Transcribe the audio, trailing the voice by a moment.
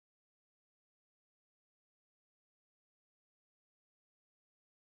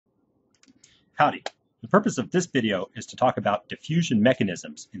Howdy. The purpose of this video is to talk about diffusion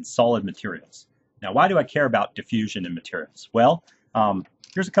mechanisms in solid materials. Now, why do I care about diffusion in materials? Well,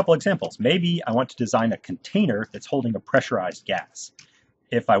 here's a couple examples. Maybe I want to design a container that's holding a pressurized gas.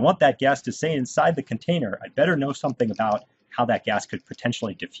 If I want that gas to stay inside the container, I'd better know something about how that gas could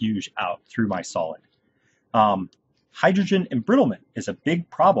potentially diffuse out through my solid. Hydrogen embrittlement is a big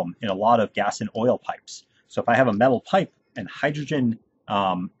problem in a lot of gas and oil pipes. So if I have a metal pipe and hydrogen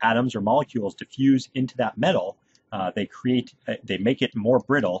atoms or molecules diffuse into that metal, they make it more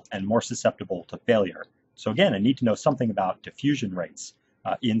brittle and more susceptible to failure. So again, I need to know something about diffusion rates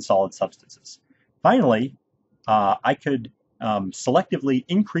in solid substances. Finally, I could selectively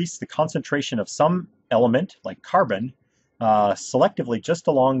increase the concentration of some element, like carbon, selectively just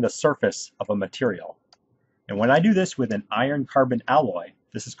along the surface of a material. And when I do this with an iron-carbon alloy,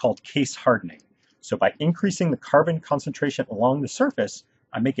 this is called case hardening. So by increasing the carbon concentration along the surface,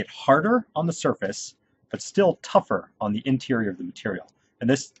 I make it harder on the surface, but still tougher on the interior of the material. And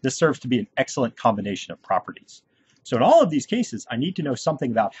this serves to be an excellent combination of properties. So in all of these cases, I need to know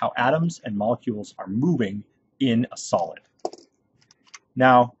something about how atoms and molecules are moving in a solid.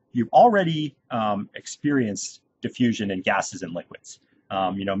 Now, you've already experienced diffusion in gases and liquids.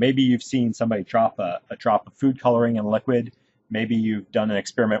 Maybe you've seen somebody drop a drop of food coloring in a liquid. Maybe you've done an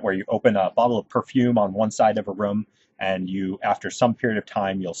experiment where you open a bottle of perfume on one side of a room and after some period of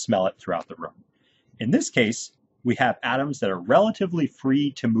time, you'll smell it throughout the room. In this case, we have atoms that are relatively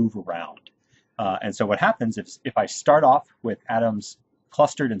free to move around. And so what happens if I start off with atoms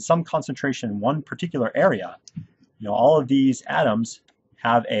clustered in some concentration in one particular area, all of these atoms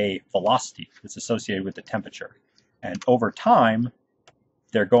have a velocity that's associated with the temperature. And over time,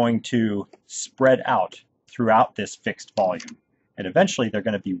 they're going to spread out throughout this fixed volume. And eventually they're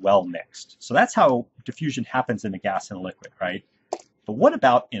going to be well mixed. So that's how diffusion happens in a gas and a liquid, right? But what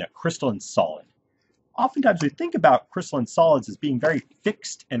about in a crystalline solid? Oftentimes we think about crystalline solids as being very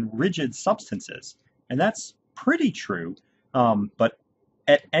fixed and rigid substances. And that's pretty true. But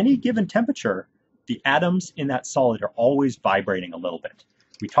at any given temperature, the atoms in that solid are always vibrating a little bit.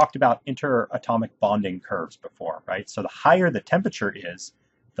 We talked about interatomic bonding curves before, right? So the higher the temperature is,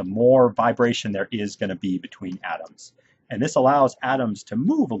 the more vibration there is going to be between atoms. And this allows atoms to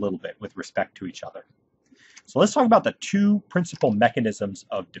move a little bit with respect to each other. So let's talk about the two principal mechanisms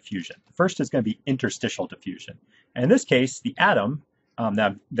of diffusion. The first is going to be interstitial diffusion. And in this case, the atom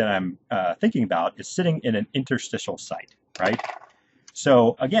that I'm thinking about is sitting in an interstitial site, right?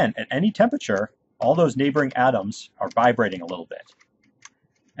 So again, at any temperature, all those neighboring atoms are vibrating a little bit.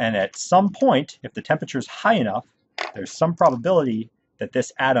 And at some point, if the temperature is high enough, there's some probability that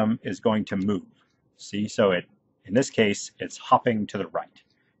this atom is going to move. See, so in this case, it's hopping to the right.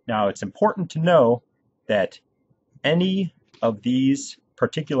 Now, it's important to know that any of these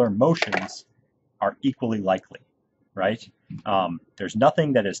particular motions are equally likely, right? There's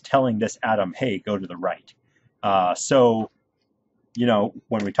nothing that is telling this atom, hey, go to the right. So,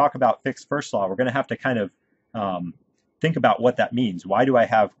 when we talk about Fick's first law, we're going to have to kind of think about what that means. Why do I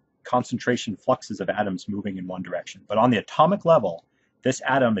have concentration fluxes of atoms moving in one direction? But on the atomic level, this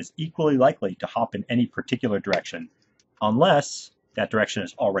atom is equally likely to hop in any particular direction unless that direction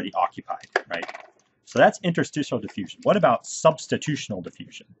is already occupied, right? So that's interstitial diffusion. What about substitutional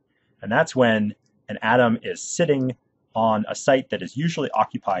diffusion? And that's when an atom is sitting on a site that is usually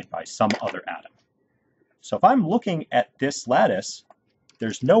occupied by some other atom. So if I'm looking at this lattice,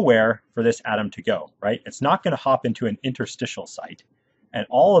 there's nowhere for this atom to go, right? It's not going to hop into an interstitial site. And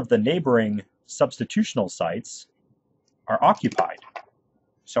all of the neighboring substitutional sites are occupied.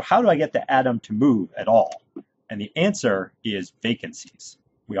 So how do I get the atom to move at all? And the answer is vacancies.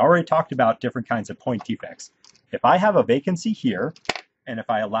 We already talked about different kinds of point defects. If I have a vacancy here, and if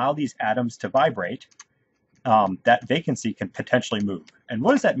I allow these atoms to vibrate, that vacancy can potentially move. And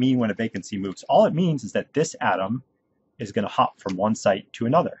what does that mean when a vacancy moves? All it means is that this atom is going to hop from one site to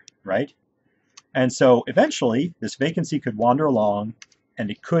another, right? And so eventually, this vacancy could wander along,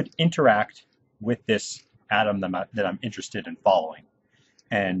 and it could interact with this atom that I'm interested in following.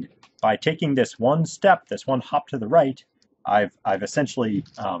 And by taking this one step, this one hop to the right, I've essentially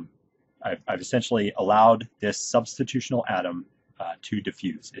allowed this substitutional atom to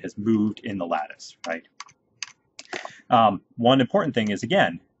diffuse. It has moved in the lattice, right? One important thing is,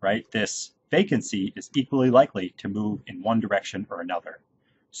 again, right, this vacancy is equally likely to move in one direction or another.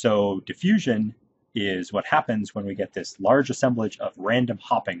 So diffusion is what happens when we get this large assemblage of random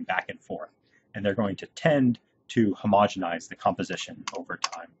hopping back and forth, and they're going to tend to homogenize the composition over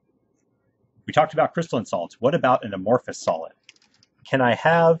time. We talked about crystalline solids. What about an amorphous solid? Can I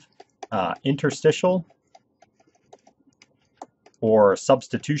have interstitial or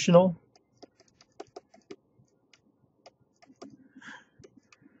substitutional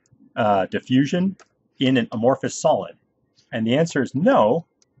diffusion in an amorphous solid? And the answer is no,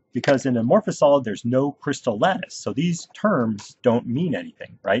 because in an amorphous solid, there's no crystal lattice. So these terms don't mean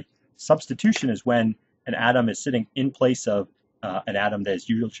anything, right? Substitution is when an atom is sitting in place of an atom that is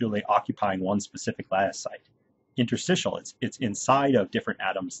usually occupying one specific lattice site. Interstitial, it's inside of different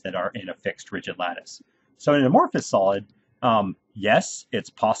atoms that are in a fixed rigid lattice. So in an amorphous solid, yes, it's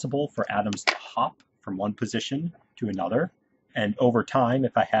possible for atoms to hop from one position to another. And over time,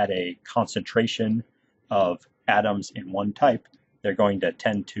 if I had a concentration of atoms in one type, they're going to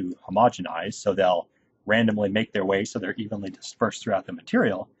tend to homogenize, so they'll randomly make their way so they're evenly dispersed throughout the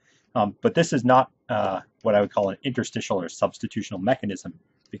material. But this is not what I would call an interstitial or substitutional mechanism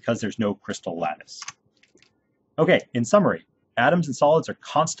because there's no crystal lattice. Okay, in summary, atoms and solids are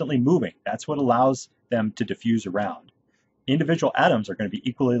constantly moving. That's what allows them to diffuse around. Individual atoms are going to be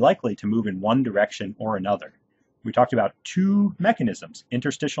equally likely to move in one direction or another. We talked about two mechanisms,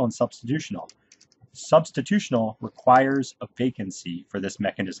 interstitial and substitutional. Substitutional requires a vacancy for this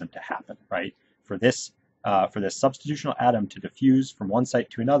mechanism to happen, right? For this substitutional atom to diffuse from one site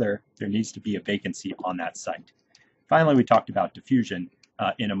to another, there needs to be a vacancy on that site. Finally, we talked about diffusion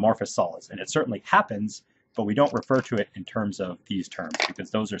in amorphous solids, and it certainly happens, but we don't refer to it in terms of these terms because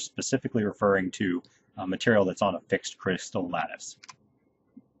those are specifically referring to a material that's on a fixed crystal lattice.